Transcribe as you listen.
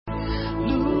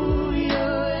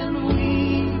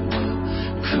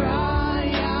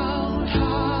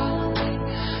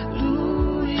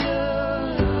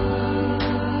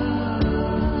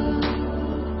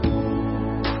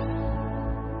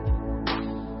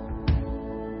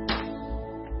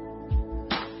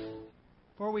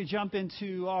Before we jump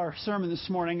into our sermon this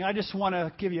morning, I just want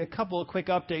to give you a couple of quick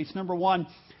updates. Number one,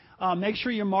 make sure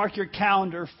you mark your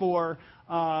calendar for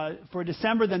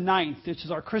December the 9th, which is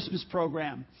our Christmas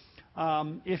program.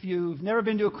 If you've never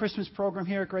been to a Christmas program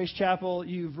here at Grace Chapel,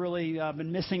 you've really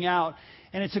been missing out.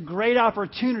 And it's a great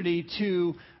opportunity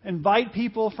to invite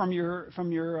people from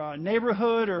your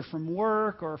neighborhood or from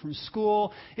work or from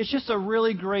school. It's just a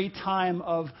really great time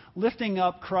of lifting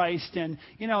up Christ. And,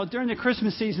 during the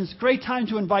Christmas season, it's a great time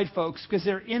to invite folks because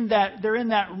they're in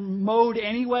that mode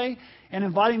anyway. And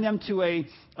inviting them to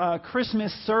a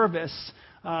Christmas service,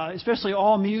 especially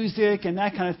all music and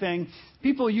that kind of thing,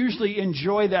 people usually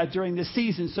enjoy that during this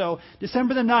season. So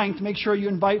December the 9th, make sure you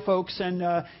invite folks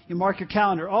and you mark your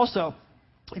calendar. Also,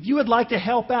 if you would like to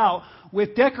help out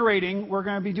with decorating, we're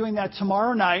going to be doing that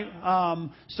tomorrow night.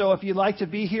 So if you'd like to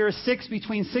be here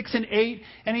between 6 and 8,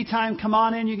 anytime, come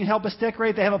on in. You can help us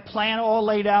decorate. They have a plan all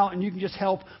laid out, and you can just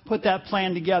help put that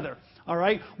plan together. All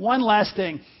right. One last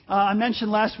thing. I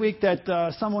mentioned last week that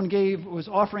someone was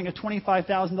offering a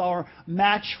 $25,000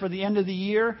 match for the end of the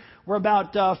year. We're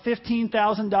about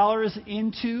 $15,000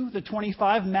 into the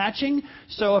 25 matching.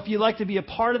 So if you'd like to be a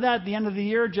part of that at the end of the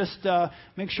year, just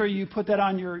make sure you put that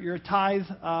on your tithe,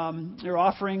 your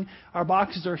offering. Our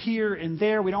boxes are here and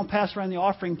there. We don't pass around the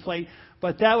offering plate.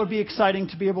 But that would be exciting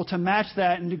to be able to match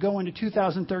that and to go into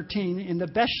 2013 in the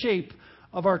best shape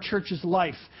of our church's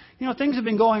life. Things have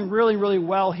been going really, really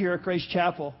well here at Grace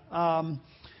Chapel.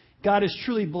 God has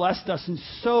truly blessed us in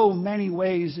so many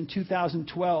ways in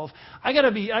 2012. I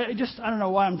don't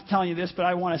know why I'm telling you this, but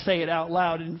I want to say it out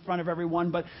loud in front of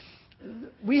everyone. But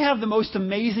we have the most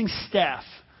amazing staff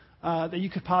that you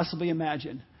could possibly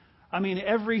imagine. I mean,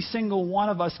 every single one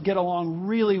of us get along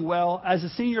really well. As a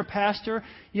senior pastor,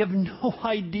 you have no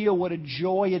idea what a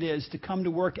joy it is to come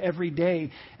to work every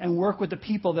day and work with the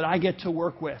people that I get to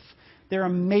work with. They're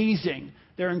amazing.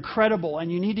 They're incredible, and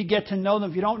you need to get to know them.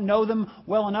 If you don't know them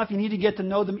well enough, you need to get to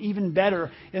know them even better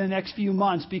in the next few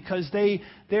months because they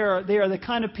are the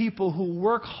kind of people who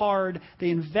work hard, they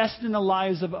invest in the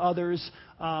lives of others,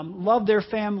 love their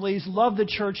families, love the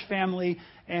church family,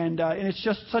 and it's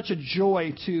just such a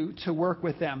joy to work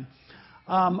with them.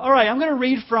 All right, I'm going to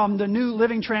read from the New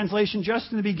Living Translation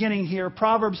just in the beginning here,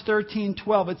 Proverbs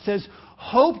 13:12. It says,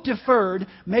 "Hope deferred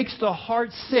makes the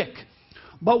heart sick.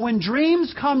 But when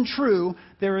dreams come true,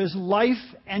 there is life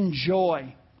and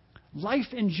joy." Life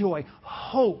and joy.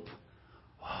 Hope.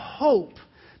 Hope.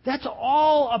 That's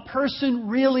all a person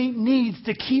really needs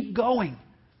to keep going.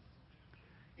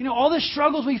 All the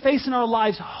struggles we face in our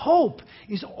lives, hope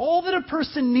is all that a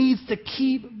person needs to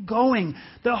keep going.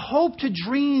 The hope to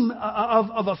dream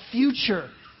of a future,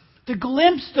 to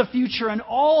glimpse the future and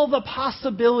all the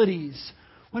possibilities.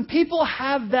 When people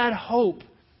have that hope,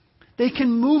 they can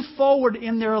move forward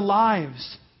in their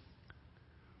lives.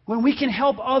 When we can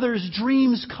help others'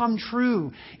 dreams come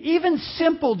true. Even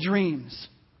simple dreams.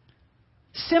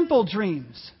 Simple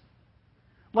dreams.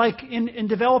 Like in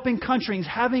developing countries,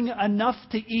 having enough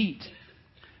to eat.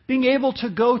 Being able to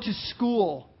go to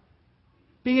school.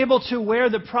 Being able to wear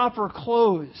the proper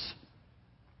clothes.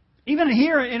 Even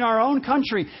here in our own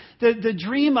country, the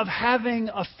dream of having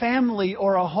a family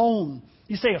or a home.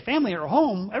 You say a family or a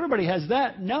home, everybody has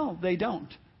that. No, they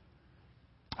don't.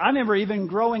 I remember even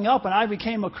growing up when I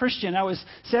became a Christian. I was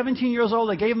 17 years old.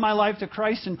 I gave my life to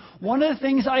Christ. And one of the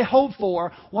things I hoped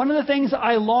for, one of the things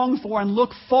I longed for and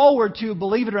looked forward to,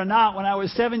 believe it or not, when I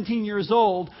was 17 years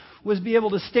old, was be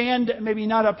able to stand, maybe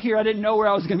not up here. I didn't know where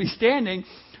I was going to be standing.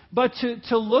 But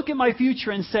to look at my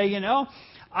future and say,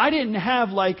 I didn't have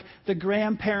like the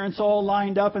grandparents all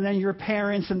lined up and then your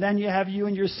parents and then you have you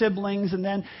and your siblings and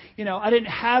then, I didn't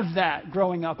have that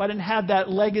growing up. I didn't have that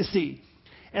legacy.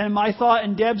 And my thought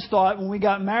and Deb's thought when we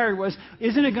got married was,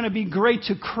 isn't it going to be great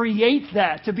to create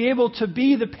that, to be able to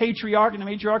be the patriarch and the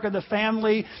matriarch of the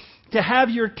family, to have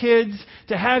your kids,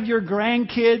 to have your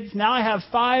grandkids. Now I have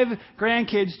 5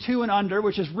 grandkids, 2 and under,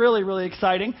 which is really, really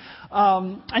exciting.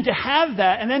 And to have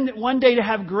that, and then one day to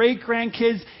have great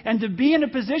grandkids, and to be in a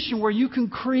position where you can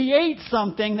create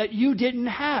something that you didn't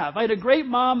have. I had a great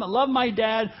mom. I love my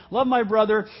dad, love my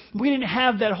brother. We didn't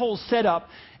have that whole setup.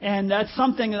 And that's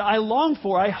something that I longed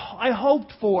for. I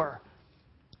hoped for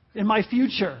in my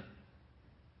future.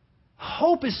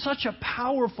 Hope is such a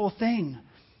powerful thing.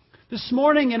 This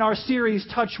morning in our series,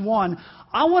 Touch One,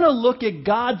 I want to look at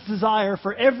God's desire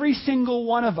for every single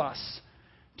one of us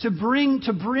to bring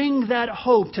that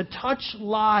hope, to touch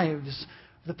lives,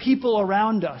 the people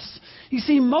around us. You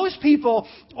see, most people,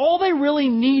 all they really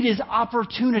need is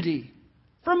opportunity.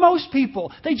 For most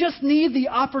people, they just need the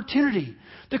opportunity.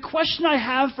 The question I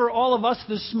have for all of us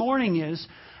this morning is,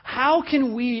 how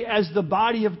can we as the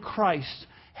body of Christ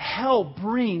help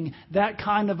bring that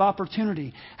kind of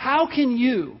opportunity? How can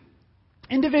you,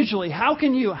 individually, how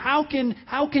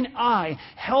can I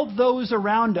help those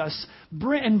around us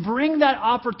bring that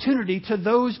opportunity to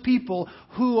those people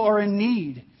who are in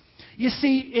need? You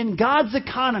see, in God's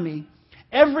economy,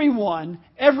 everyone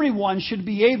should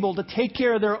be able to take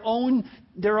care of their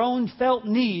own felt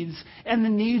needs and the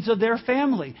needs of their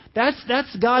family. That's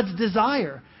God's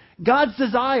desire. God's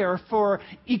desire for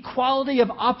equality of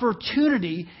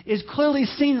opportunity is clearly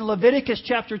seen in Leviticus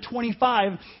chapter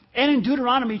 25 and in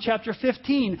Deuteronomy chapter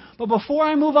 15. But before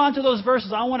I move on to those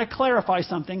verses, I want to clarify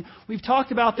something. We've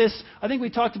talked about this, I think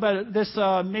we talked about this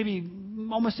maybe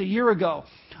almost a year ago.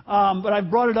 But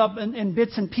I've brought it up in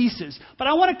bits and pieces. But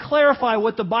I want to clarify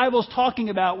what the Bible's talking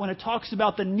about when it talks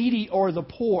about the needy or the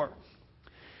poor.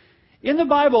 In the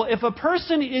Bible, if a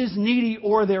person is needy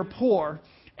or they're poor,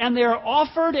 and they are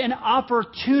offered an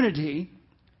opportunity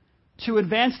to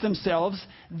advance themselves,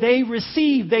 they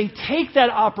take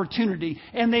that opportunity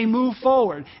and they move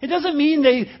forward. It doesn't mean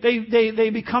they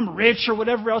become rich or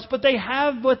whatever else, but they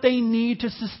have what they need to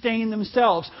sustain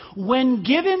themselves. When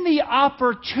given the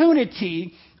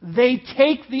opportunity, they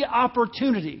take the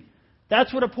opportunity.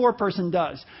 That's what a poor person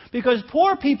does. Because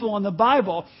poor people in the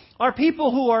Bible are people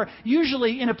who are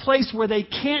usually in a place where they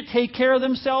can't take care of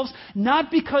themselves, not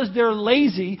because they're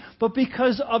lazy, but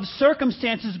because of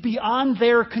circumstances beyond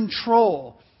their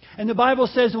control. And the Bible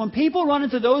says when people run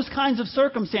into those kinds of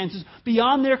circumstances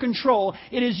beyond their control,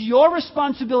 it is your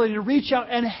responsibility to reach out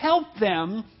and help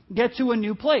them get to a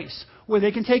new place where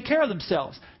they can take care of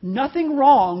themselves. Nothing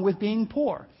wrong with being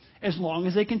poor, as long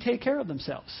as they can take care of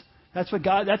themselves. That's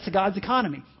God's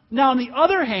economy. Now, on the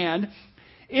other hand,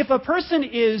 if a person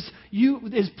is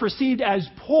perceived as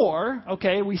poor,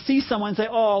 okay, we see someone and say,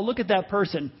 oh, look at that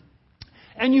person.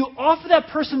 And you offer that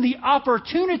person the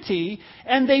opportunity,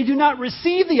 and they do not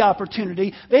receive the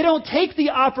opportunity, they don't take the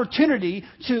opportunity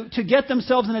to get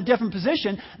themselves in a different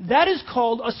position, that is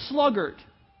called a sluggard.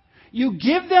 You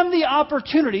give them the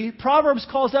opportunity. Proverbs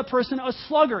calls that person a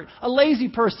sluggard, a lazy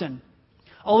person.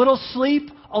 A little sleep,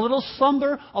 a little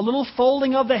slumber, a little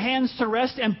folding of the hands to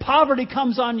rest, and poverty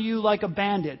comes on you like a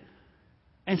bandit,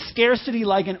 and scarcity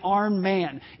like an armed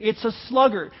man. It's a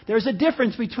sluggard. There's a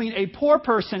difference between a poor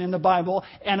person in the Bible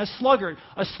and a sluggard.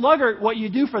 A sluggard, what you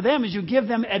do for them is you give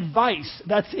them advice.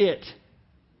 That's it.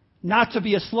 Not to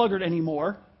be a sluggard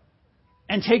anymore,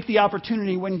 and take the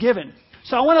opportunity when given.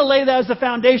 So I want to lay that as the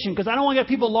foundation, because I don't want to get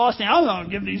people lost saying, I'm going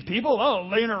to give these people,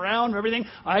 laying around and everything.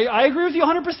 I agree with you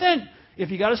 100%. If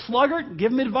you got a sluggard,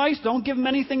 give them advice. Don't give them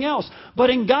anything else. But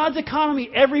in God's economy,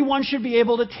 everyone should be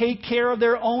able to take care of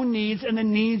their own needs and the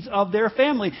needs of their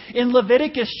family. In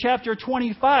Leviticus chapter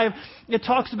 25, it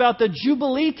talks about the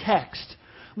Jubilee text,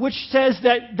 which says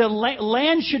that the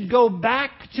land should go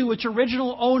back to its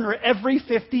original owner every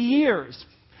 50 years.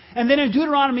 And then in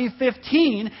Deuteronomy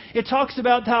 15, it talks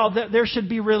about how there should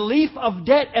be relief of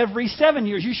debt every 7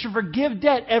 years. You should forgive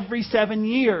debt every 7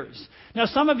 years. Now,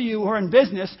 some of you who are in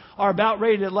business are about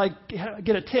ready to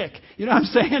get a tick. You know what I'm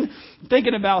saying?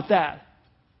 Thinking about that.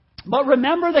 But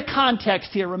remember the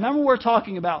context here. Remember what we're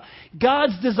talking about.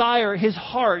 God's desire, His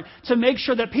heart, to make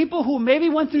sure that people who maybe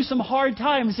went through some hard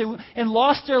times and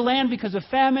lost their land because of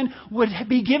famine would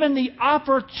be given the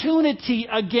opportunity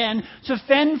again to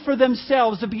fend for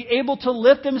themselves, to be able to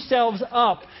lift themselves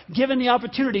up, given the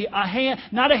opportunity,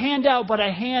 not a hand out, but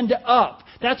a hand up.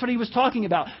 That's what he was talking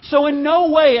about. So in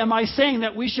no way am I saying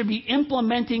that we should be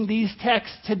implementing these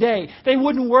texts today. They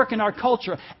wouldn't work in our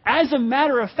culture. As a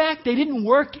matter of fact, they didn't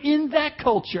work in that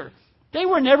culture. They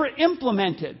were never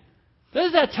implemented. What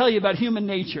does that tell you about human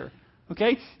nature?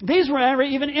 Okay? These were never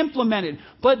even implemented.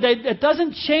 But it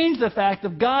doesn't change the fact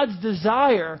of God's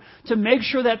desire to make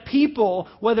sure that people,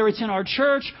 whether it's in our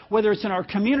church, whether it's in our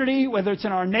community, whether it's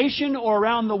in our nation or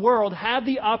around the world, have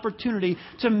the opportunity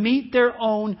to meet their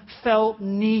own felt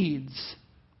needs.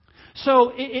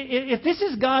 So if this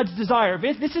is God's desire,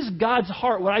 if this is God's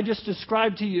heart, what I just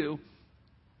described to you,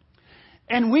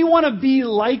 and we want to be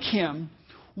like Him,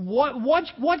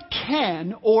 what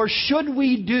can or should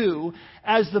we do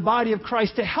as the body of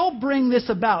Christ to help bring this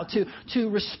about, to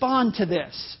respond to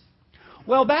this?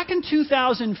 Well, back in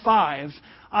 2005,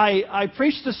 I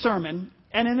preached a sermon,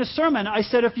 and in the sermon I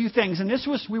said a few things, and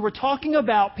we were talking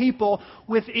about people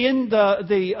within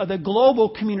the global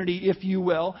community, if you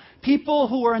will, people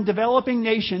who are in developing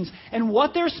nations, and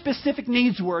what their specific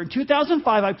needs were. In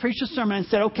 2005, I preached a sermon and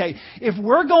said, okay, if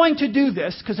we're going to do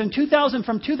this, because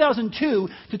from 2002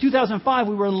 to 2005,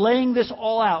 we were laying this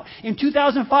all out. In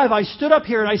 2005, I stood up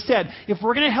here and I said, if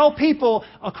we're going to help people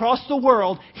across the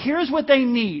world, here's what they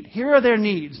need. Here are their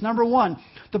needs. Number one,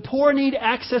 The poor need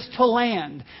access to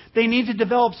land. They need to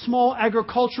develop small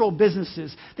agricultural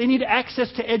businesses. They need access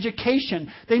to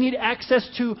education. They need access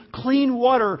to clean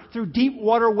water through deep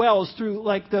water wells, through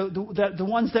like the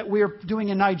ones that we're doing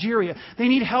in Nigeria. They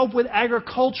need help with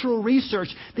agricultural research.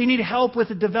 They need help with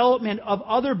the development of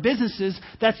other businesses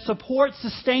that support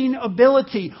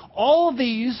sustainability. All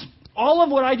of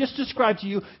what I just described to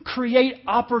you, create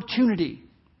opportunity.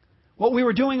 What we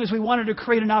were doing is we wanted to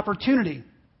create an opportunity.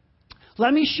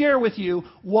 Let me share with you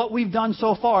what we've done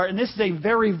so far. And this is a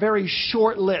very, very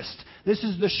short list. This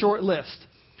is the short list.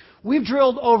 We've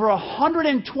drilled over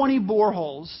 120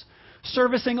 boreholes,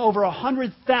 servicing over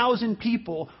 100,000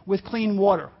 people with clean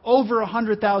water. Over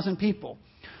 100,000 people.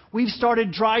 We've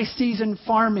started dry season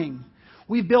farming.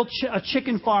 We've built a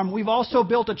chicken farm. We've also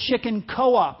built a chicken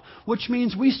co-op, which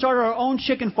means we started our own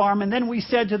chicken farm, and then we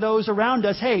said to those around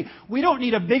us, hey, we don't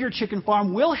need a bigger chicken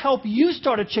farm. We'll help you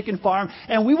start a chicken farm,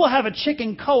 and we will have a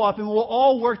chicken co-op, and we'll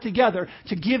all work together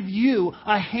to give you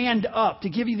a hand up, to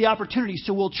give you the opportunity.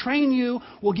 So we'll train you,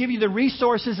 we'll give you the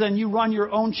resources, and you run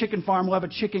your own chicken farm. We'll have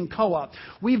a chicken co-op.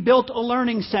 We've built a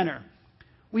learning center.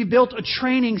 We built a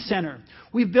training center.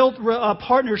 We built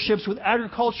partnerships with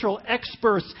agricultural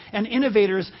experts and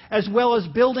innovators, as well as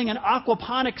building an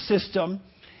aquaponic system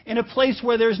in a place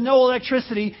where there's no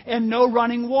electricity and no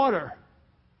running water.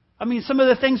 I mean, some of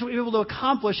the things we were able to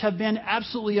accomplish have been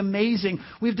absolutely amazing.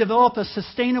 We've developed a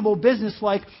sustainable business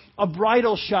like a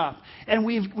bridal shop. And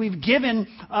we've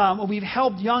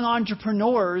helped young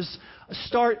entrepreneurs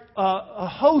start a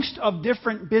host of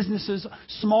different businesses,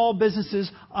 small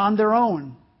businesses on their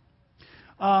own.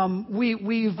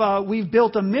 We've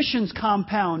built a missions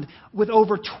compound with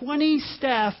over 20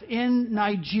 staff in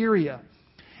Nigeria.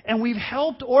 And we've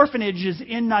helped orphanages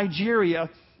in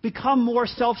Nigeria become more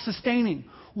self-sustaining.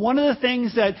 One of the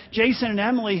things that Jason and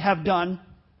Emily have done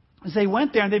is they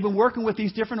went there and they've been working with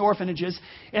these different orphanages.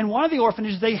 And one of the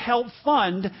orphanages, they helped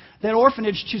fund that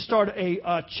orphanage to start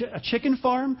a chicken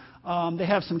farm. They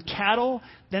have some cattle.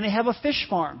 Then they have a fish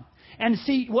farm. And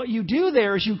see, what you do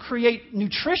there is you create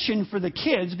nutrition for the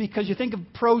kids, because you think of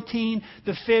protein,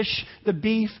 the fish, the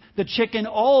beef, the chicken,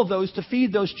 all of those to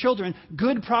feed those children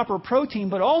good, proper protein.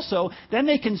 But also, then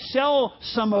they can sell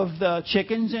some of the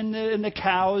chickens and the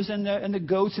cows and the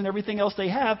goats and everything else they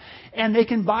have, and they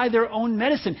can buy their own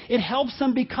medicine. It helps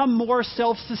them become more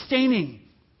self-sustaining.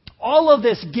 All of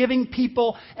this giving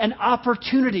people an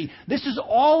opportunity. This is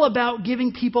all about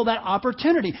giving people that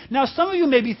opportunity. Now, some of you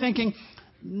may be thinking,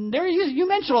 you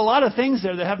mentioned a lot of things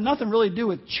there that have nothing really to do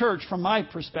with church from my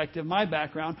perspective, my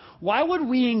background. Why would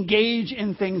we engage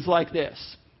in things like this?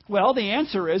 Well, the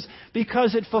answer is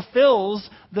because it fulfills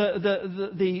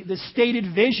the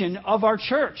stated vision of our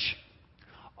church.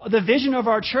 The vision of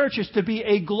our church is to be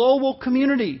a global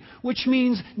community, which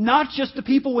means not just the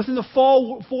people within the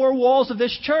four walls of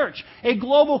this church, a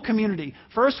global community.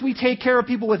 First, we take care of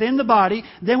people within the body.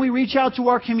 Then we reach out to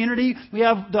our community. We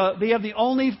have the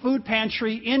only food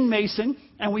pantry in Mason,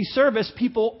 and we service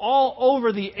people all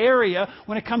over the area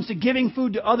when it comes to giving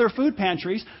food to other food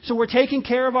pantries. So we're taking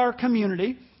care of our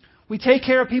community. We take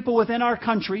care of people within our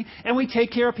country, and we take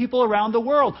care of people around the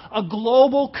world. A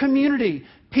global community.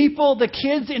 People, the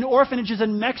kids in orphanages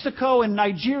in Mexico and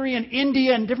Nigeria and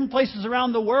India and different places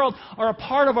around the world are a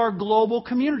part of our global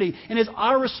community. And it's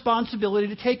our responsibility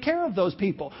to take care of those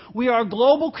people. We are a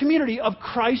global community of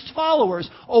Christ followers,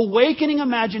 awakening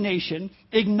imagination,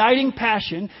 igniting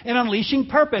passion, and unleashing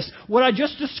purpose. What I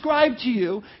just described to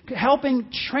you,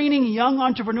 training young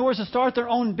entrepreneurs to start their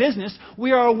own business,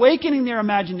 we are awakening their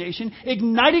imagination,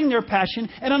 igniting their passion,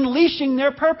 and unleashing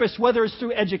their purpose, whether it's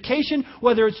through education,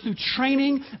 whether it's through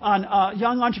training on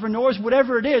young entrepreneurs,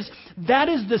 whatever it is. That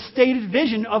is the stated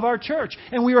vision of our church.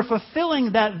 And we are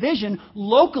fulfilling that vision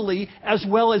locally as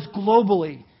well as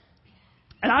globally.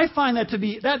 And I find that to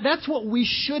be, that's what we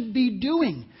should be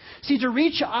doing. See, to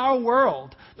reach our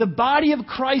world, the body of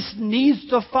Christ needs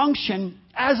to function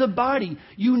as a body,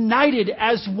 united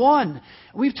as one.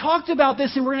 We've talked about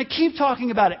this, and we're going to keep talking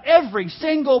about it. Every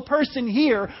single person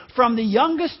here, from the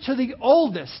youngest to the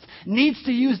oldest, needs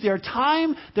to use their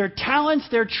time, their talents,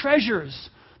 their treasures,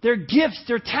 their gifts,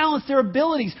 their talents, their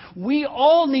abilities. We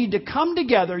all need to come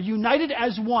together, united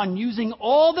as one, using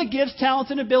all the gifts,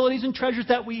 talents, and abilities and treasures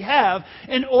that we have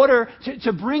in order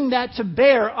to bring that to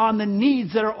bear on the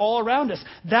needs that are all around us.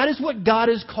 That is what God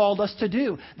has called us to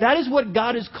do. That is what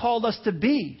God has called us to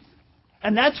be.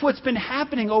 And that's what's been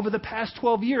happening over the past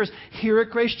 12 years here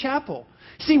at Grace Chapel.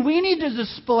 See, we need to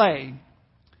display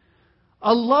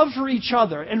a love for each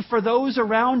other and for those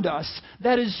around us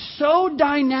that is so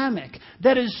dynamic,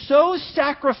 that is so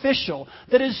sacrificial,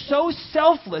 that is so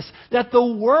selfless, that the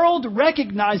world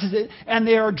recognizes it and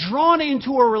they are drawn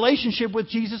into a relationship with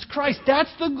Jesus Christ.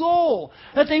 That's the goal.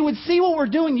 That they would see what we're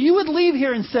doing. You would leave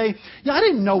here and say, yeah, I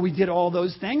didn't know we did all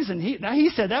those things. And he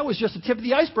said that was just the tip of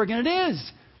the iceberg, and it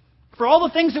is. For all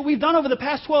the things that we've done over the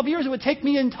past 12 years, it would take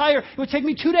me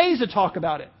 2 days to talk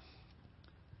about it.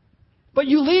 But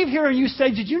you leave here and you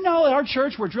say, did you know at our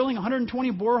church we're drilling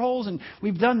 120 boreholes and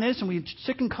we've done this and we've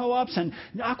chicken co-ops and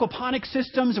aquaponic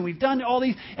systems and we've done all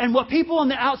these. And what people on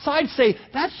the outside say,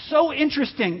 that's so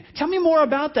interesting. Tell me more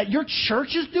about that. Your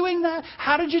church is doing that?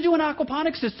 How did you do an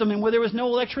aquaponic system and where there was no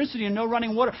electricity and no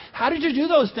running water? How did you do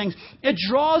those things? It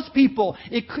draws people.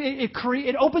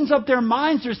 It opens up their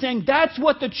minds. They're saying that's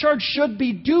what the church should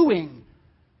be doing.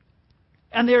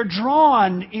 And they're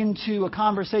drawn into a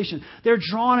conversation. They're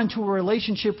drawn into a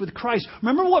relationship with Christ.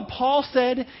 Remember what Paul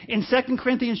said in 2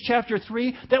 Corinthians chapter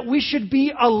 3? That we should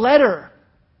be a letter.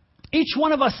 Each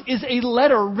one of us is a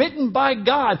letter written by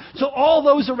God to all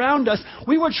those around us.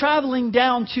 We were traveling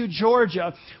down to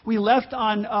Georgia. We left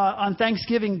on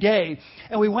Thanksgiving Day.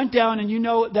 And we went down, and you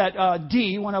know that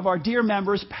Dee, one of our dear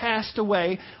members, passed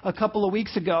away a couple of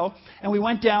weeks ago. And we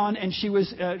went down, and she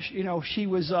was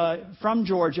from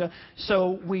Georgia.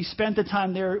 So we spent the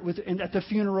time there at the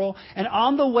funeral. And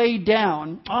on the way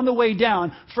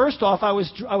down, first off, I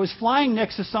was flying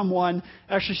next to someone.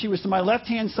 Actually, she was to my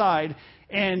left-hand side.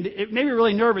 And it made me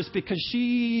really nervous because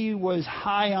she was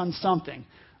high on something.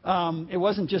 She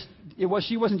wasn't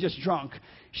just drunk.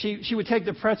 She would take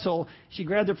the pretzel, she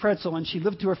grabbed the pretzel, and she'd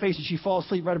lift it to her face, and she'd fall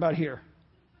asleep right about here.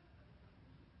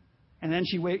 And then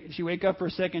she'd wake up for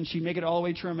a second, she'd make it all the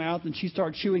way to her mouth, and she'd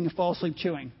start chewing and fall asleep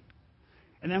chewing.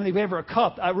 And then when they gave her a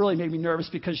cup, that really made me nervous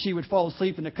because she would fall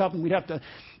asleep in the cup, and we'd have to,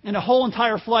 in the whole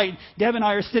entire flight, Deb and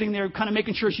I are sitting there kind of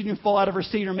making sure she didn't fall out of her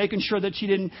seat or making sure that she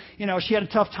didn't, she had a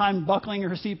tough time buckling her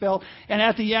seatbelt. And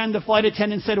at the end, the flight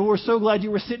attendant said, we're so glad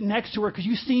you were sitting next to her because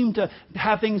you seem to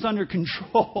have things under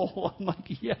control. I'm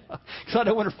like, yeah, because I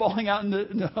don't want her falling out on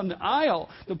the aisle,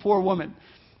 the poor woman.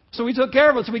 So we took care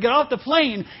of it. So we got off the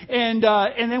plane, and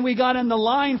then we got in the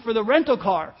line for the rental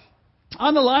car.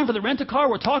 On the line for the rent-a-car,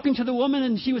 we're talking to the woman,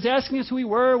 and she was asking us who we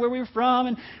were, where we were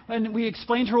from, and we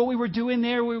explained to her what we were doing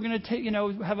there. We were going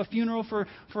to have a funeral for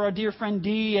our dear friend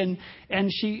Dee, and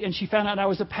she found out I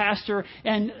was a pastor.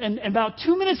 And about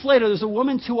 2 minutes later, there's a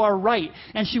woman to our right,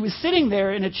 and she was sitting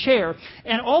there in a chair,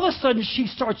 and all of a sudden she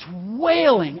starts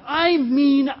wailing. I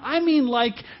mean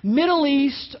like Middle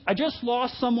East. I just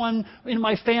lost someone in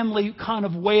my family, kind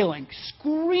of wailing,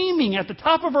 screaming at the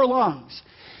top of her lungs.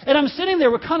 And I'm sitting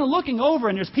there, we're kind of looking over,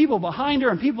 and there's people behind her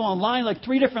and people in line, like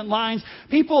 3 different lines.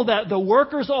 People, the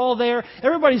workers all there.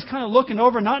 Everybody's kind of looking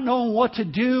over, not knowing what to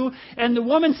do. And the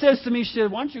woman says to me, she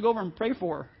said, why don't you go over and pray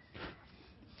for her?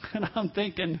 And I'm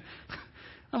thinking,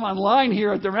 I'm online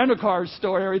here at the rental-car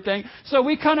store and everything. So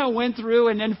we kind of went through,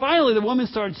 and then finally the woman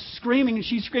started screaming, and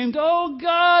she screamed, oh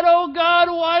God,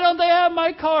 why don't they have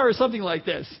my car? Or something like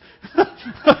this.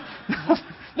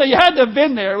 Now, you had to have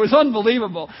been there. It was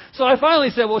unbelievable. So I finally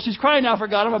said, well, she's crying out for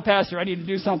God. I'm a pastor. I need to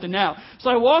do something now. So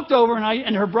I walked over,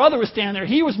 and her brother was standing there.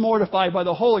 He was mortified by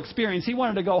the whole experience. He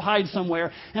wanted to go hide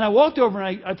somewhere. And I walked over,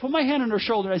 and I put my hand on her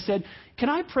shoulder. I said, can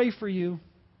I pray for you?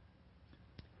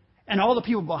 And all the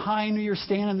people behind me are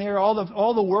standing there,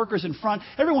 all the workers in front.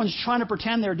 Everyone's trying to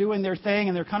pretend they're doing their thing,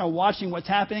 and they're kind of watching what's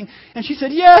happening. And she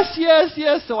said, yes.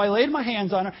 So I laid my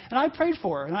hands on her, and I prayed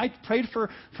for her. And I prayed for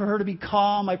her to be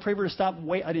calm. I prayed for her to stop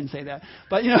I didn't say that.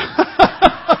 But,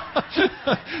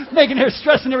 making her,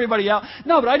 stressing everybody out.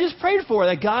 No, but I just prayed for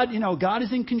her that God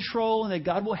is in control, and that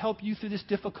God will help you through this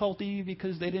difficulty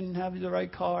because they didn't have the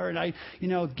right car. And I,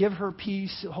 give her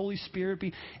peace, Holy Spirit.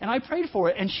 And I prayed for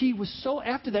it. And she was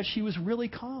after that, she was really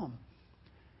calm.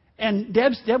 And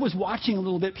Deb was watching a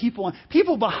little bit. People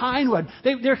behind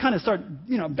they're kind of start,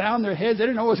 bowing their heads. They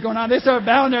didn't know what was going on. They started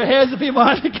bowing their heads. The people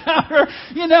behind the counter,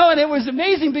 and it was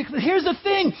amazing. Because here's the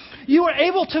thing: you were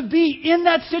able to be in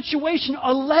that situation,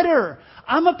 a letter.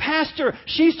 I'm a pastor.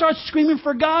 She starts screaming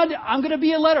for God. I'm going to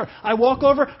be a letter. I walk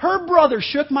over. Her brother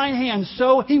shook my hand.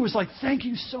 So he was like, thank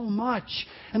you so much.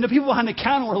 And the people behind the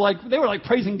counter were like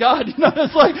praising God.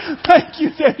 It's like, thank you.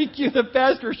 The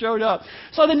pastor showed up.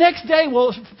 So the next day,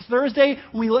 Thursday,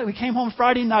 when we came home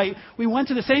Friday night, we went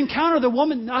to the same counter. The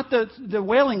woman, not the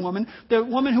wailing woman, the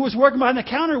woman who was working behind the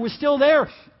counter was still there.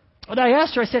 And I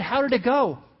asked her, I said, how did it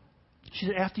go? She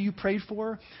said, after you prayed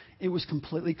for her, it was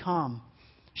completely calm.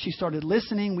 She started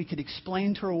listening. We could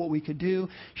explain to her what we could do.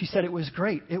 She said it was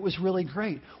great. It was really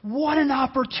great. What an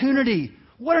opportunity.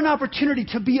 What an opportunity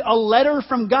to be a letter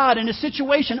from God in a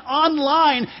situation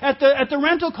online at the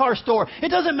rental car store. It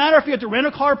doesn't matter if you're at the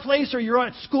rental car place or you're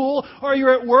at school or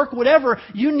you're at work, whatever.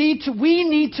 We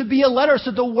need to be a letter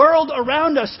so the world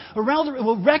around us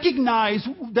will recognize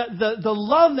the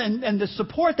love and the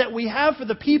support that we have for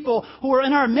the people who are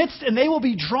in our midst, and they will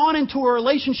be drawn into a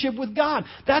relationship with God.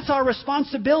 That's our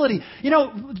responsibility.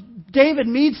 David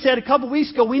Meade said a couple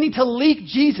weeks ago, we need to leak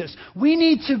Jesus. We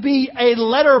need to be a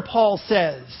letter, Paul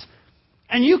says.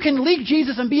 And you can leak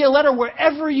Jesus and be a letter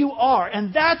wherever you are.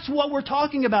 And that's what we're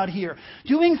talking about here.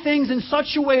 Doing things in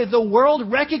such a way that the world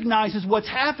recognizes what's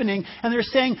happening, and they're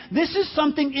saying, this is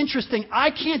something interesting. I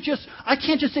can't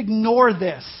just ignore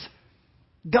this.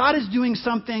 God is doing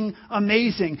something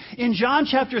amazing. In John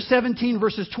chapter 17,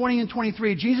 verses 20 and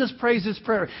 23, Jesus prays this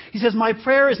prayer. He says, my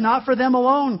prayer is not for them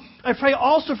alone. I pray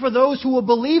also for those who will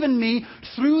believe in me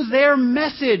through their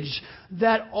message,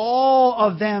 that all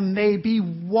of them may be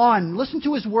one. Listen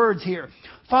to his words here.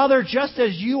 Father, just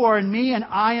as you are in me and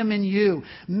I am in you,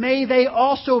 may they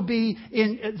also be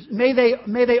in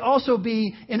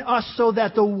us, so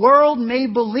that the world may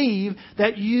believe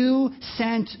that you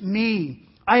sent me.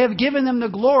 I have given them the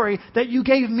glory that you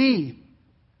gave me,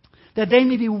 that they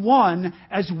may be one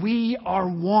as we are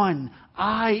one.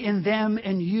 I in them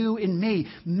and you in me.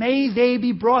 May they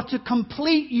be brought to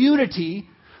complete unity,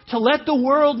 to let the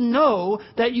world know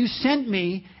that you sent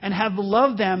me and have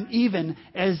loved them even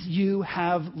as you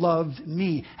have loved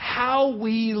me. How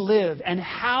we live and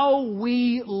how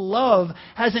we love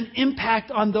has an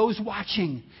impact on those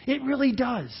watching. It really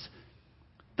does.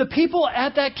 The people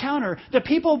at that counter, the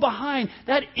people behind,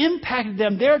 that impacted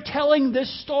them. They're telling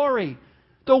this story.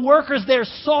 The workers there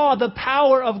saw the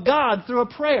power of God through a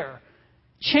prayer,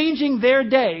 changing their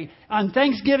day on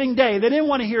Thanksgiving Day. They didn't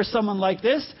want to hear someone like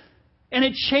this, and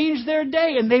it changed their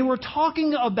day, and they were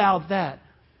talking about that.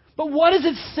 But what does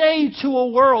it say to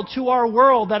our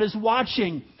world that is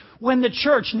watching, when the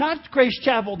church, not Grace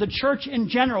Chapel, the church in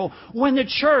general, when the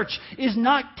church is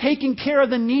not taking care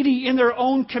of the needy in their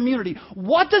own community?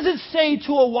 What does it say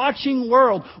to a watching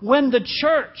world when the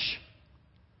church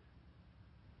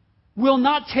will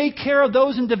not take care of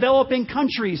those in developing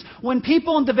countries, when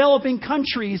people in developing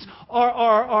countries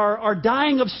are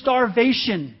dying of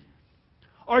starvation,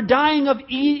 are dying of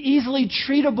easily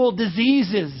treatable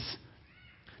diseases,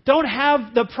 don't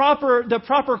have the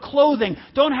proper clothing,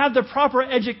 don't have the proper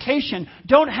education,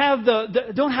 don't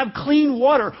have clean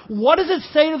water? What does it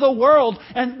say to the world?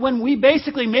 And when we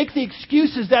basically make the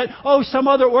excuses that some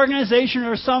other organization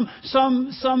or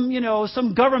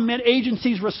some government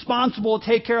agency is responsible to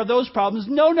take care of those problems.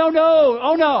 No.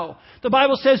 Oh no. The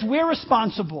Bible says we're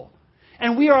responsible.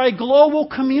 And we are a global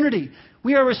community.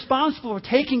 We are responsible for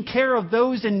taking care of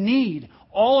those in need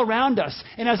all around us.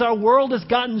 And as our world has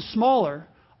gotten smaller,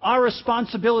 our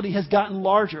responsibility has gotten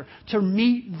larger to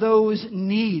meet those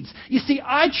needs. You see,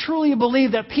 I truly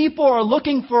believe that people are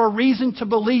looking for a reason to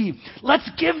believe. Let's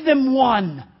give them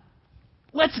one.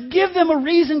 Let's give them a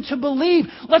reason to believe.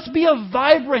 Let's be a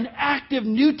vibrant, active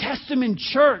New Testament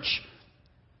church.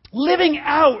 Living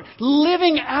out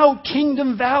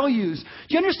kingdom values.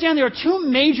 Do you understand there are two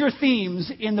major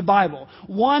themes in the Bible?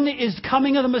 One is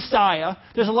coming of the Messiah.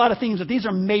 There's a lot of themes, but these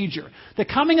are major. The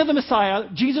coming of the Messiah,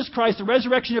 Jesus Christ, the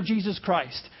resurrection of Jesus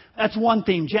Christ. That's one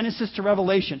theme, Genesis to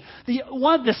Revelation.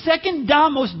 The second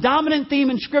most dominant theme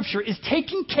in Scripture is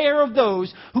taking care of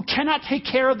those who cannot take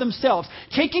care of themselves.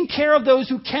 Taking care of those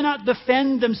who cannot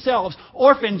defend themselves.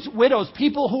 Orphans, widows,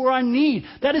 people who are in need.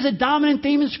 That is a dominant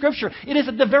theme in Scripture. It is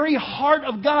at the very heart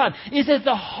of God. It is at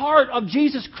the heart of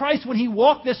Jesus Christ when He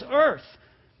walked this earth.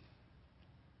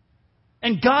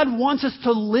 And God wants us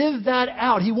to live that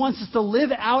out. He wants us to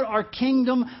live out our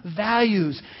kingdom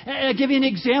values. And I'll give you an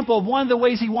example of one of the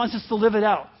ways He wants us to live it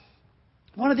out.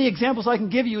 One of the examples I can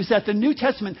give you is that the New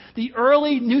Testament, the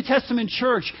early New Testament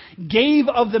church, gave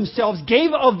of themselves,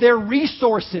 gave of their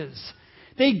resources.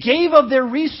 They gave of their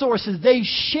resources. They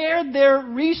shared their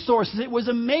resources. It was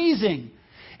amazing.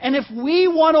 And if we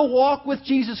want to walk with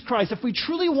Jesus Christ, if we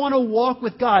truly want to walk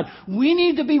with God, we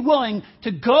need to be willing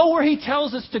to go where He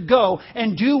tells us to go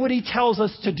and do what He tells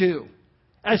us to do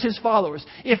as His followers.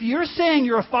 If you're saying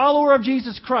you're a follower of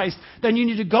Jesus Christ, then you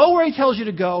need to go where He tells you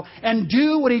to go and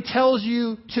do what He tells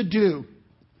you to do.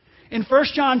 In 1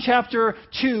 John chapter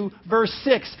 2, verse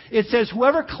 6, it says,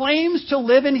 whoever claims to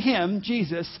live in Him,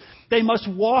 Jesus, they must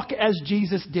walk as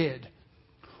Jesus did.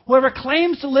 Whoever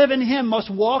claims to live in Him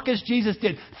must walk as Jesus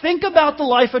did. Think about the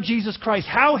life of Jesus Christ,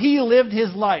 how He lived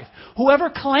His life.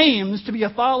 Whoever claims to be a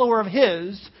follower of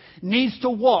His needs to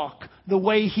walk the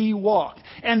way He walked.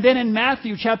 And then in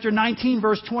Matthew chapter 19,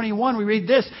 verse 21, we read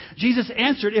this. Jesus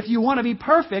answered, if you want to be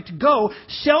perfect, go,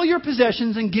 sell your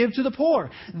possessions and give to the poor.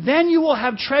 Then you will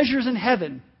have treasures in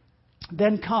heaven.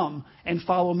 Then come and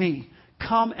follow me.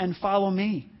 Come and follow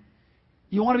me.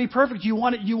 You want to be perfect? You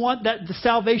want that the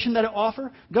salvation that I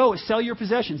offer? Go, sell your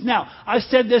possessions. Now, I've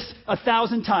said this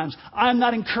 1,000 times. I'm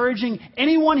not encouraging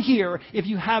anyone here, if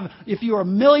you're a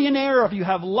millionaire or if you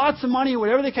have lots of money or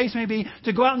whatever the case may be,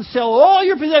 to go out and sell all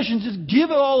your possessions, just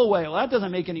give it all away. Well, that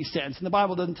doesn't make any sense, and the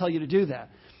Bible doesn't tell you to do that.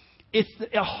 It's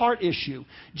a heart issue.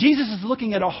 Jesus is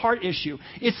looking at a heart issue.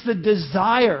 It's the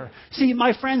desire. See,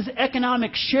 my friends,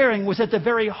 economic sharing was at the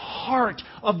very heart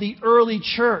of the early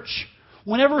church.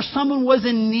 Whenever someone was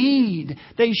in need,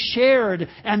 they shared,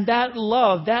 and that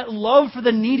love for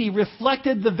the needy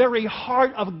reflected the very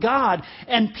heart of God.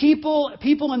 And people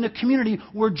in the community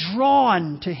were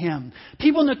drawn to Him.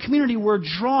 People in the community were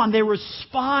drawn. They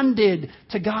responded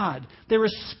to God. They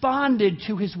responded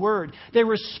to His Word. They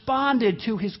responded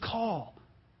to His call.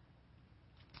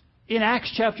 In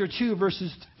Acts chapter 2,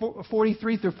 verses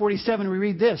 43 through 47, we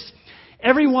read this.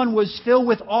 Everyone was filled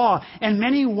with awe, and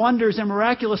many wonders and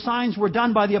miraculous signs were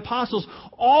done by the apostles.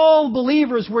 All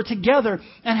believers were together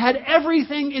and had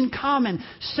everything in common.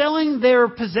 Selling their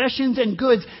possessions and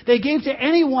goods, they gave to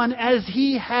anyone as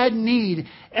he had need.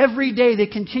 Every day they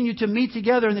continued to meet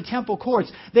together in the temple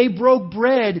courts. They broke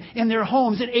bread in their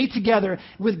homes and ate together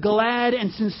with glad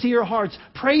and sincere hearts,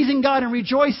 praising God and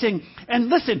rejoicing. And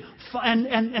listen,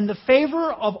 and the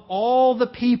favor of all the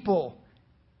people.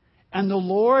 And the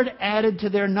Lord added to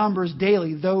their numbers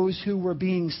daily those who were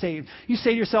being saved. You say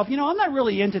to yourself, I'm not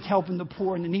really into helping the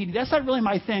poor and the needy. That's not really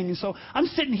my thing. And so I'm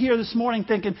sitting here this morning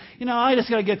thinking, I just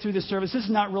got to get through this service. This is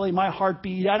not really my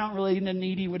heartbeat. I don't really need the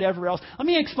needy, whatever else. Let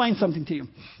me explain something to you.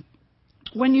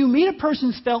 When you meet a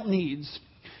person's felt needs,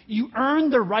 you earn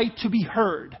the right to be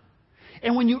heard.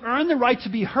 And when you earn the right to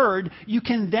be heard, you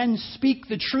can then speak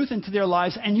the truth into their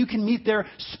lives and you can meet their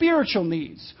spiritual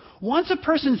needs. Once a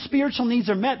person's spiritual needs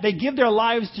are met, they give their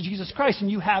lives to Jesus Christ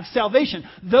and you have salvation.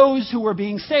 Those who are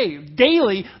being saved.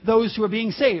 Daily, those who are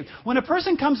being saved. When a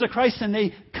person comes to Christ and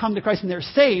they come to Christ and they're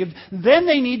saved, then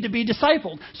they need to be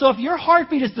discipled. So if your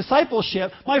heartbeat is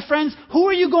discipleship, my friends, who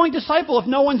are you going to disciple if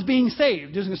no one's being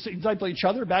saved? You're going to disciple each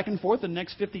other back and forth in the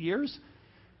next 50 years?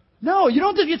 No, you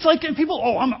don't. It's like people.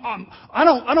 I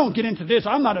don't get into this.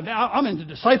 I'm into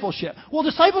discipleship. Well,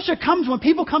 discipleship comes when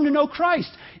people come to know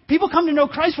Christ. People come to know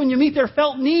Christ when you meet their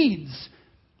felt needs,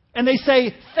 and they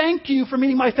say, "Thank you for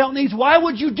meeting my felt needs. Why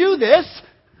would you do this?"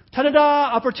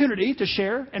 Ta-da-da! Opportunity to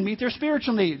share and meet their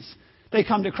spiritual needs. They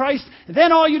come to Christ.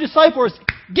 Then all you disciples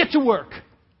get to work.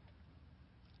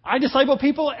 I disciple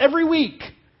people every week.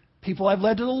 People I've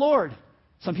led to the Lord.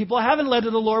 Some people haven't led to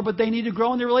the Lord, but they need to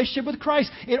grow in their relationship with Christ.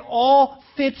 It all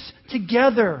fits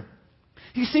together.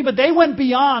 You see, but they went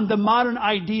beyond the modern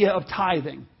idea of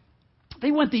tithing. They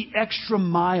went the extra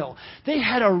mile. They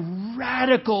had a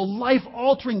radical,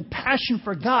 life-altering passion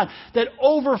for God that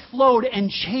overflowed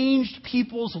and changed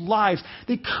people's lives.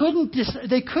 They couldn't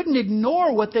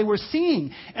ignore what they were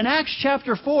seeing. In Acts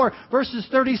chapter 4, verses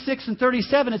 36 and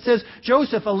 37, it says,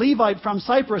 Joseph, a Levite from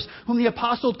Cyprus, whom the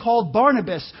apostle called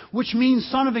Barnabas, which means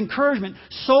son of encouragement,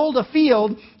 sold a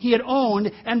field he had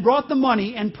owned and brought the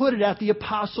money and put it at the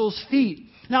apostles' feet.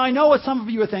 Now, I know what some of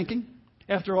you are thinking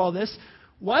after all this.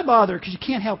 Why bother? Because you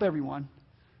can't help everyone.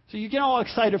 So you get all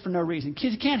excited for no reason.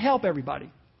 Kids, you can't help everybody.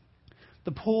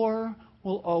 The poor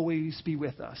will always be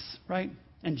with us, right?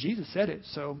 And Jesus said it,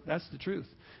 so that's the truth.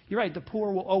 You're right, the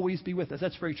poor will always be with us.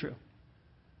 That's very true.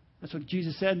 That's what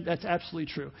Jesus said. That's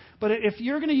absolutely true. But if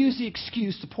you're going to use the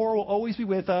excuse, the poor will always be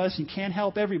with us, you can't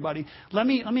help everybody, let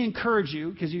me encourage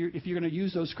you, because if you're going to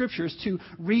use those scriptures, to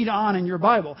read on in your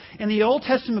Bible. In the Old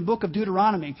Testament book of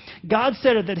Deuteronomy, God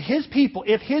said that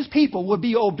if His people would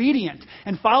be obedient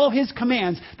and follow His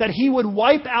commands, that He would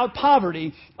wipe out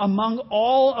poverty among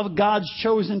all of God's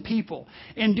chosen people.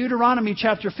 In Deuteronomy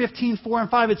chapter 15, 4 and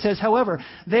 5, it says, however,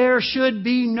 there should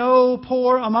be no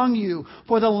poor among you,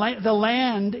 for the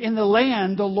land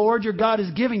the Lord your God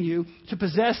is giving you to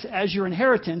possess as your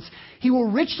inheritance, He will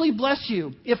richly bless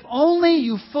you if only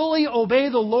you fully obey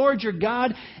the Lord your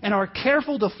God and are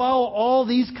careful to follow all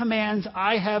these commands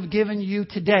I have given you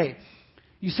today.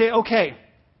 You say, okay,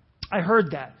 I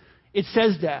heard that. It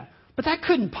says that. But that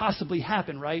couldn't possibly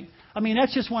happen, right? I mean,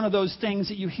 that's just one of those things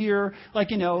that you hear, like,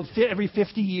 every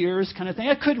 50 years kind of thing.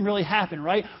 That couldn't really happen,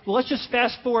 right? Well, let's just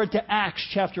fast forward to Acts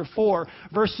chapter 4,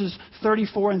 verses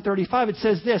 34 and 35. It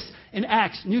says this in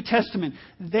Acts, New Testament.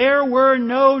 There were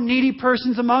no needy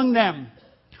persons among them,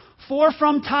 For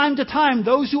from time to time,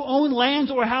 those who owned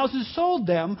lands or houses sold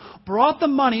them, brought the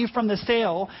money from the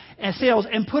sales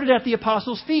and put it at the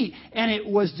apostles' feet. And it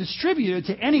was distributed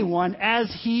to anyone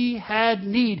as he had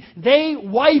need. They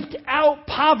wiped out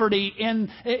poverty in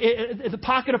the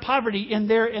pocket of poverty in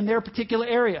their particular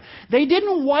area. They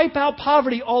didn't wipe out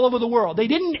poverty all over the world. They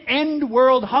didn't end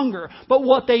world hunger. But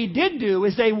what they did do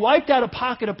is they wiped out a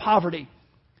pocket of poverty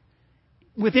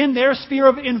within their sphere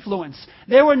of influence.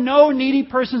 There were no needy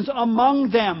persons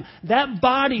among them. That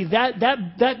body,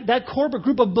 that corporate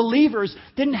group of believers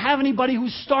didn't have anybody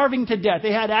who's starving to death.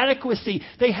 They had adequacy.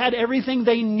 They had everything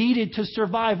they needed to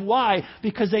survive. Why?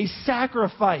 Because they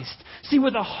sacrificed. See,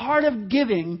 with a heart of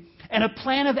giving and a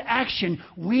plan of action,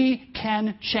 we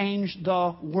can change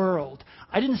the world.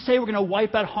 I didn't say we're going to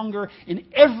wipe out hunger in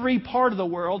every part of the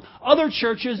world. Other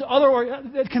churches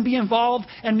can be involved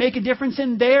and make a difference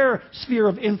in their sphere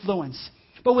of influence.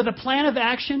 But with a plan of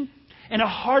action and a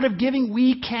heart of giving,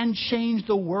 we can change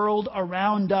the world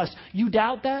around us. You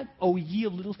doubt that? Oh, ye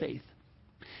of little faith.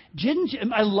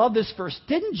 I love this verse.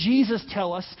 Didn't Jesus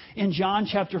tell us in John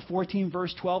chapter 14,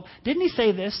 verse 12? Didn't he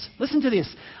say this? Listen to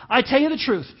this. I tell you the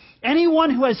truth.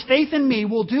 Anyone who has faith in me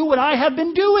will do what I have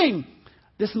been doing.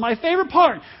 This is my favorite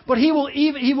part. But he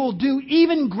will do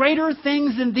even greater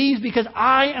things than these because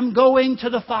I am going to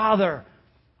the Father.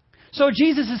 So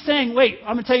Jesus is saying, wait,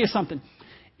 I'm going to tell you something.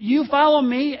 You follow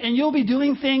me and you'll be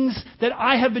doing things that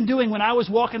I have been doing when I was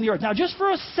walking the earth. Now, just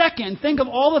for a second, think of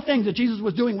all the things that Jesus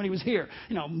was doing when he was here.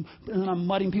 You know,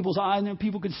 mudding people's eyes and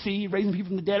people could see, raising people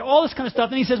from the dead, all this kind of stuff.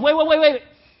 And he says, wait.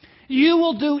 You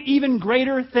will do even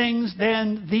greater things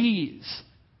than these.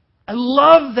 I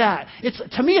love that.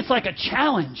 To me, it's like a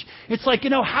challenge. It's like,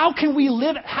 how can we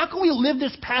live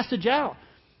this passage out?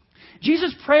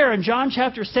 Jesus' prayer in John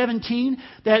chapter 17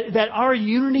 that our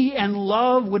unity and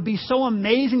love would be so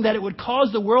amazing that it would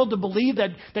cause the world to believe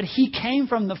that He came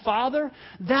from the Father.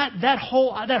 That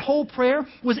whole prayer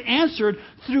was answered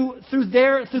through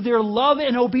their love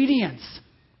and obedience.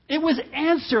 It was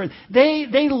answered.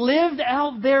 They lived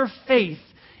out their faith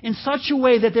in such a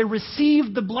way that they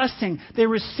received the blessing. They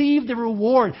received the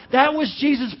reward. That was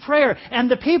Jesus' prayer. And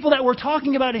the people that we're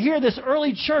talking about here, this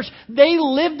early church, they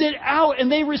lived it out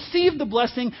and they received the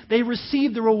blessing. They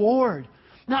received the reward.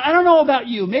 Now, I don't know about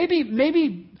you.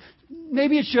 Maybe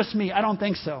it's just me. I don't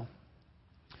think so.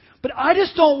 But I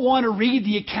just don't want to read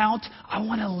the account. I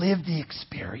want to live the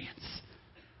experience.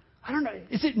 I don't know.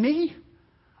 Is it me?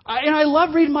 I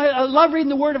love reading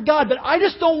the Word of God, but I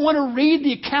just don't want to read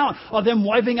the account of them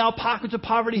wiping out pockets of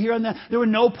poverty here and there. There were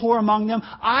no poor among them.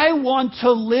 I want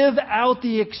to live out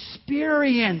the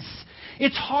experience.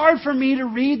 It's hard for me to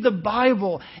read the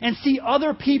Bible and see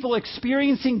other people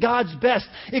experiencing God's best,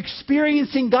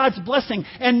 experiencing God's blessing,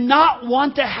 and not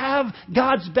want to have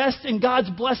God's best and God's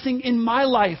blessing in my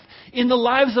life, in the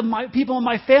lives of my people in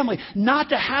my family, not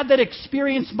to have that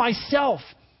experience myself.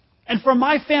 And for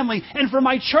my family and for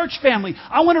my church family,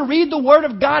 I want to read the Word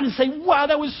of God and say, wow,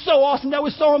 that was so awesome. That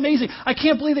was so amazing. I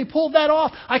can't believe they pulled that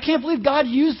off. I can't believe God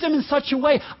used them in such a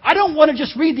way. I don't want to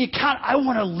just read the account. I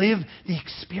want to live the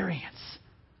experience.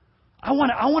 I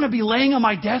want to be laying on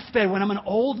my deathbed when I'm an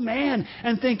old man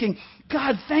and thinking,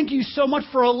 God, thank you so much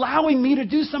for allowing me to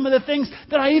do some of the things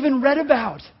that I even read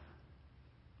about.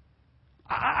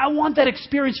 I want that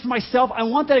experience for myself. I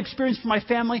want that experience for my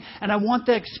family. And I want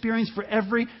that experience for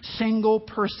every single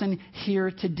person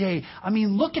here today. I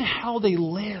mean, look at how they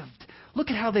lived. Look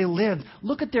at how they lived.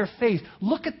 Look at their faith.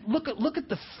 Look at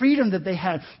the freedom that they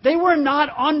had. They were not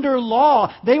under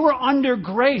law. They were under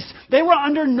grace. They were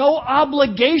under no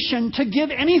obligation to give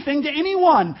anything to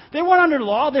anyone. They weren't under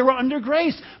law. They were under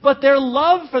grace. But their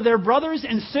love for their brothers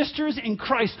and sisters in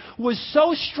Christ was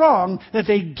so strong that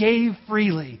they gave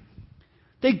freely.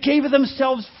 They gave of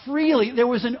themselves freely. There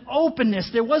was an openness.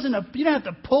 You don't have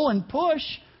to pull and push.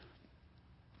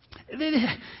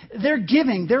 Their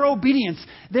giving, their obedience,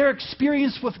 their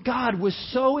experience with God was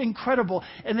so incredible.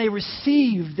 And they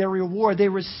received their reward. They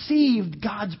received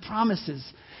God's promises.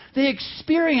 They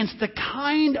experienced the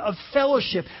kind of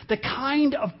fellowship, the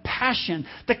kind of passion,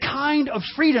 the kind of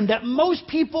freedom that most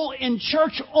people in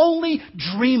church only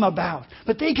dream about.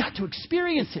 But they got to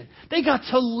experience it. They got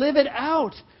to live it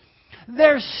out.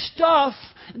 Their stuff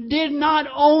did not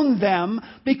own them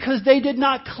because they did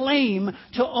not claim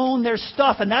to own their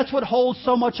stuff. And that's what holds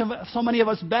so many of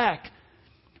us back.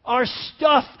 Our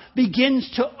stuff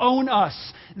begins to own us.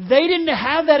 They didn't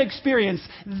have that experience.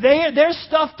 Their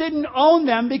stuff didn't own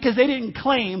them because they didn't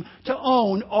claim to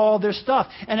own all their stuff.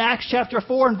 In Acts chapter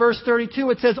 4 and verse 32,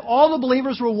 it says, all the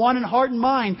believers were one in heart and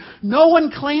mind. No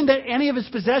one claimed that any of his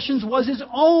possessions was his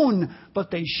own,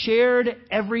 but they shared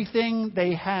everything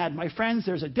they had. My friends,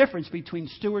 there's a difference between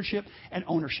stewardship and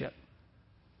ownership.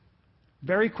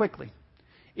 Very quickly.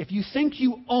 If you think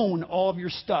you own all of your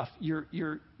stuff, you're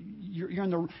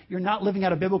not living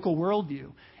out a biblical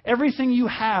worldview. Everything you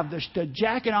have, the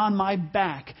jacket on my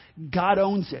back, God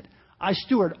owns it. I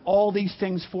steward all these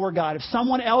things for God. If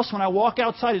someone else, when I walk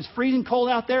outside, it's freezing cold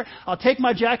out there, I'll take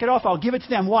my jacket off, I'll give it to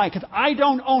them. Why? Because I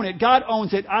don't own it. God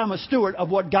owns it. I'm a steward of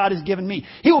what God has given me.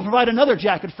 He will provide another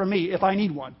jacket for me if I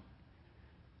need one.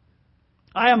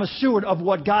 I am a steward of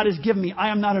what God has given me. I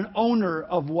am not an owner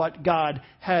of what God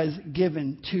has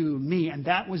given to me. And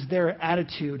that was their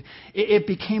attitude. It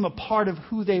became a part of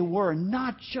who they were,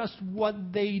 not just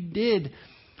what they did.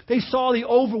 They saw the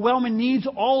overwhelming needs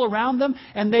all around them,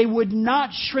 and they would not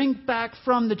shrink back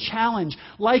from the challenge.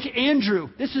 Like Andrew,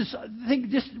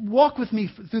 just walk with me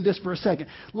through this for a second.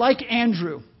 Like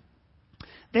Andrew,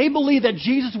 they believed that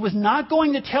Jesus was not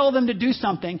going to tell them to do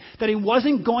something that he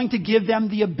wasn't going to give them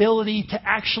the ability to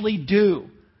actually do.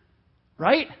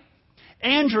 Right?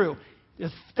 Andrew,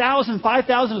 1,000,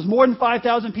 5,000, it was more than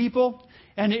 5,000 people.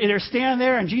 And they're standing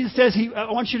there, and Jesus says,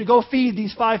 I want you to go feed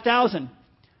these 5,000.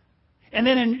 And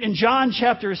then in John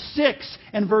chapter 6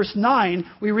 and verse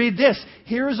 9, we read this.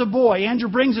 Here is a boy. Andrew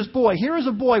brings this boy. Here is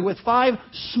a boy with 5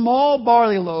 small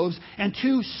barley loaves and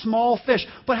 2 small fish.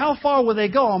 But how far will they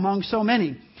go among so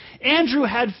many? Andrew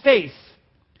had faith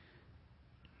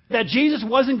that Jesus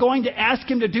wasn't going to ask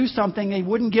him to do something he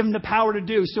wouldn't give him the power to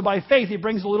do. So by faith, he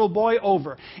brings the little boy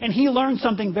over. And he learned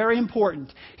something very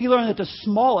important. He learned that the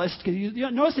smallest,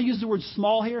 notice they use the word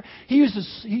small here. He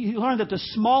learned that the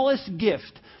smallest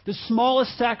gift, the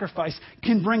smallest sacrifice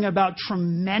can bring about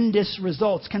tremendous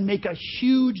results, can make a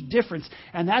huge difference.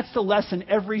 And that's the lesson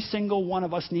every single one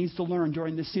of us needs to learn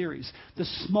during this series. The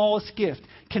smallest gift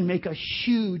can make a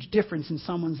huge difference in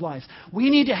someone's life. We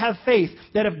need to have faith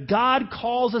that if God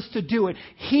calls us to do it,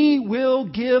 He will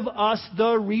give us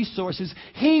the resources.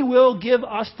 He will give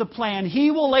us the plan. He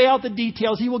will lay out the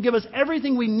details. He will give us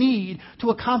everything we need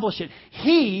to accomplish it.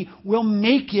 He will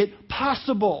make it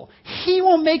possible. He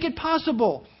will make it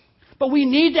possible. But we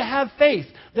need to have faith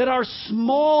that our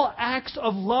small acts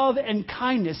of love and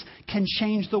kindness can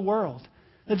change the world.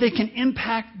 That they can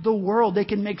impact the world. They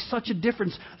can make such a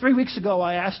difference. 3 weeks ago,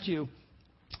 I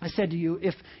said to you,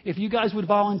 if you guys would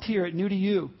volunteer at New to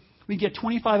You, we get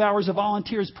 25 hours of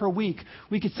volunteers per week.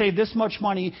 We could save this much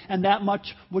money, and that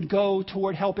much would go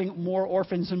toward helping more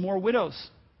orphans and more widows.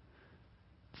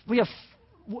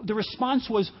 The response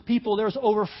was there's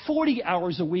over 40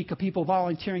 hours a week of people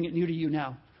volunteering at New to You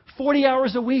now. 40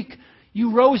 hours a week.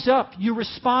 You rose up. You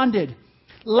responded.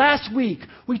 Last week,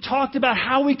 we talked about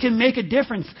how we can make a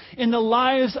difference in the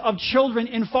lives of children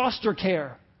in foster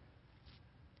care.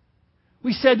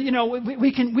 We said,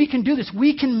 we can do this.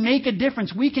 We can make a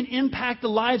difference. We can impact the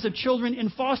lives of children in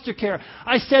foster care.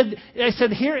 I said, here's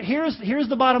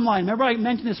the bottom line. Remember, I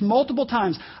mentioned this multiple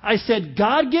times. I said,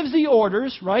 God gives the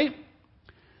orders, right?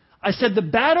 I said, the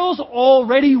battle's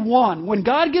already won. When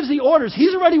God gives the orders,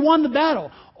 He's already won the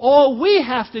battle. All we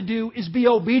have to do is be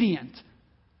obedient.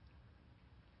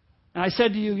 And I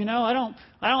said to you, I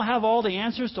don't have all the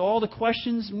answers to all the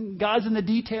questions. God's in the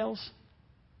details.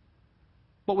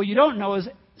 But what you don't know is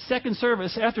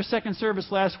after second service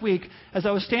last week, as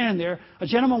I was standing there, a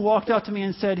gentleman walked up to me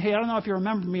and said, hey, I don't know if you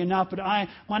remember me or not, but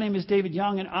my name is David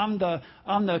Young, and I'm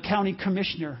the county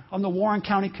commissioner. I'm the Warren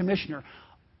County Commissioner.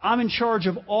 I'm in charge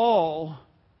of all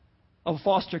of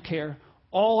foster care,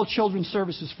 all children's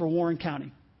services for Warren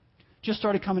County. Just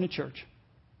started coming to church.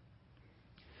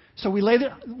 So we lay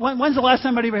there. When's the last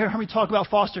time anybody heard me talk about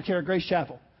foster care at Grace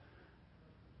Chapel?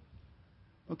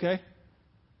 Okay?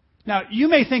 Now, you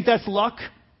may think that's luck.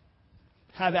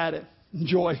 Have at it.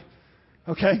 Enjoy.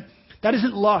 Okay? That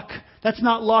isn't luck. That's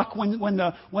not luck when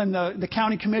the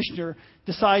county commissioner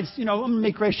decides, I'm going to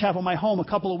make Grace Chapel my home. A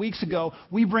couple of weeks ago,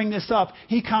 we bring this up.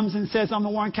 He comes and says, I'm the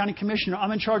Warren County Commissioner.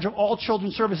 I'm in charge of all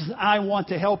children's services. I want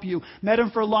to help you. Met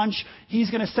him for lunch. He's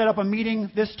going to set up a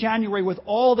meeting this January with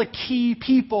all the key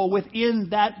people within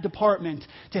that department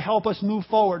to help us move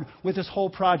forward with this whole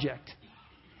project.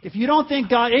 If you don't think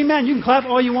God, amen, you can clap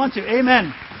all you want to.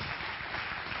 Amen.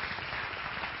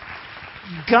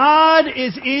 God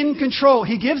is in control.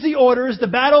 He gives the orders. The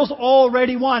battle's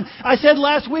already won. I said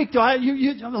last week, a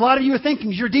lot of you are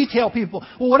thinking, you're detail people.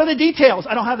 Well, what are the details?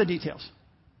 I don't have the details.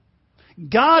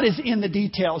 God is in the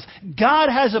details. God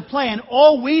has a plan.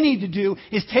 All we need to do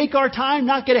is take our time,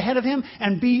 not get ahead of Him,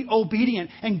 and be obedient.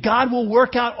 And God will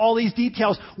work out all these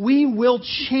details. We will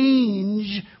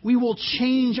change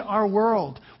our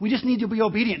world. We just need to be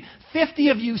obedient. 50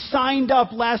 of you signed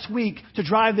up last week to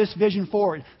drive this vision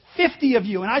forward. 50 of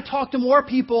you. And I talked to more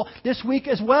people this week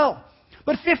as well.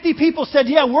 But 50 people said,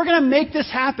 yeah, we're going to make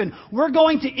this happen. We're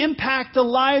going to impact the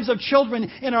lives of children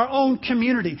in our own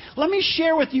community. Let me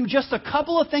share with you just a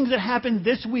couple of things that happened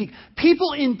this week.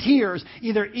 People in tears,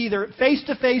 either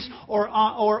face-to-face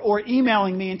or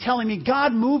emailing me and telling me,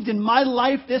 God moved in my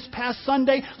life this past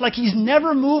Sunday like He's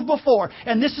never moved before.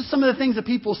 And this is some of the things that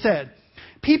people said.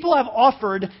 People have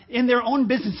offered in their own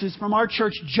businesses from our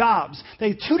church jobs.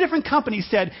 Two different companies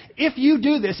said, if you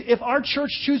do this, if our church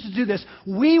chooses to do this,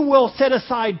 we will set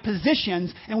aside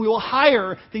positions and we will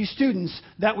hire these students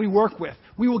that we work with.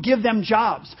 We will give them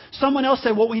jobs. Someone else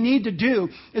said, what we need to do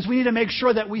is we need to make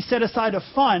sure that we set aside a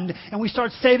fund and we start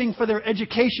saving for their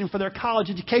education, for their college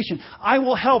education. I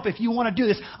will help if you want to do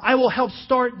this. I will help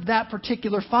start that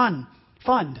particular fund.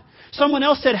 Someone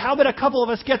else said, how about a couple of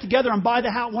us get together and buy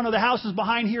one of the houses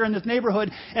behind here in this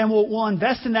neighborhood, and we'll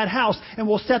invest in that house, and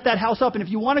we'll set that house up. And if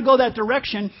you want to go that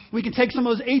direction, we can take some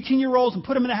of those 18-year-olds and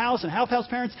put them in a house and have house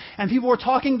parents. And people were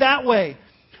talking that way.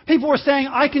 People were saying,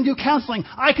 I can do counseling.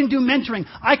 I can do mentoring.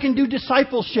 I can do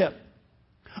discipleship.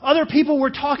 Other people were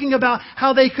talking about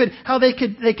how they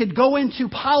could go into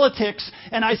politics,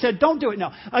 and I said, don't do it. No,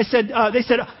 I said they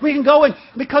said we can go in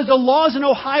because the laws in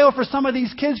Ohio for some of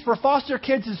these kids, for foster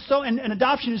kids, is so and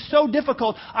adoption is so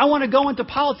difficult. I want to go into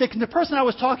politics, and the person I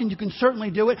was talking to can certainly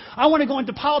do it. I want to go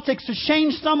into politics to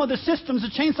change some of the systems,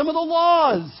 to change some of the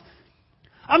laws.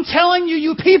 I'm telling you,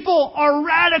 you people are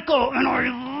radical, and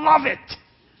I love it.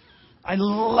 I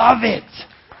love it.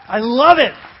 I love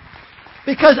it.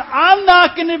 Because I'm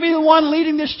not going to be the one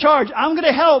leading this charge. I'm going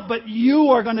to help, but you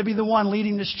are going to be the one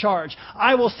leading this charge.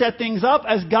 I will set things up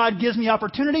as God gives me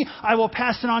opportunity. I will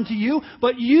pass it on to you.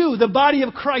 But you, the body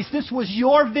of Christ, this was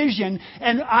your vision,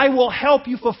 and I will help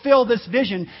you fulfill this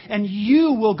vision. And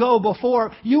you will go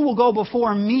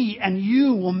before me, and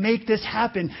you will make this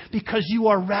happen because you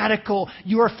are radical.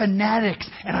 You are fanatics,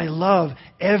 and I love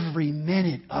every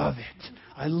minute of it.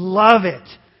 I love it.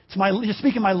 You're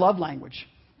speaking my love language.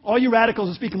 All you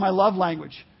radicals are speaking my love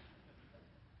language.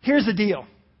 Here's the deal.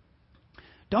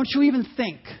 Don't you even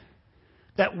think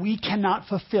that we cannot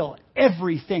fulfill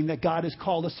everything that God has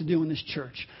called us to do in this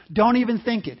church. Don't even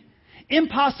think it.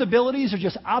 Impossibilities are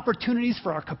just opportunities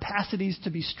for our capacities to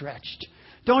be stretched.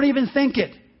 Don't even think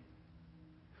it.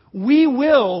 We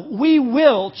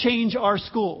will change our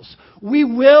schools. We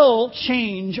will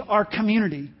change our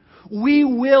community. We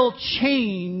will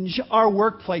change our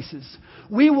workplaces.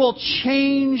 We will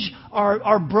change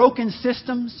our broken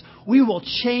systems. We will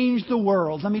change the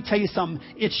world. Let me tell you something.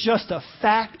 It's just a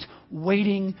fact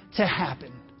waiting to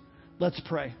happen. Let's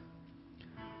pray.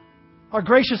 Our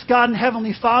gracious God and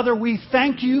Heavenly Father, we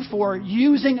thank you for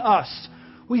using us.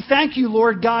 We thank you,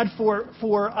 Lord God,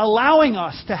 for allowing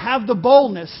us to have the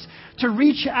boldness to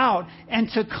reach out and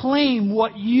to claim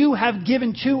what you have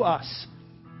given to us.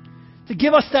 To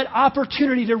give us that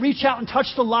opportunity to reach out and touch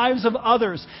the lives of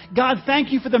others. God,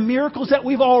 thank you for the miracles that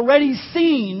we've already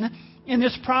seen in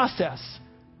this process.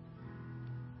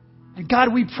 And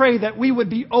God, we pray that we would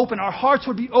be open, our hearts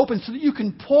would be open so that you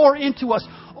can pour into us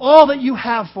all that you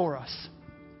have for us.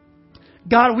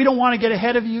 God, we don't want to get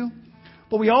ahead of you,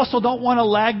 but we also don't want to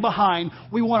lag behind.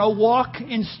 We want to walk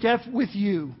in step with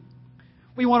you.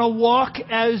 We want to walk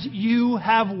as you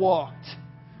have walked,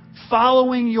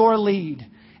 following your lead.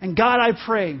 And God, I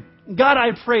pray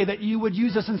that you would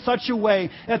use us in such a way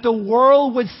that the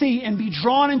world would see and be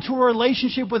drawn into a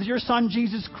relationship with your Son,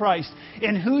 Jesus Christ,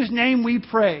 in whose name we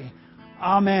pray.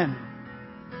 Amen.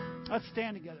 Let's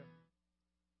stand together.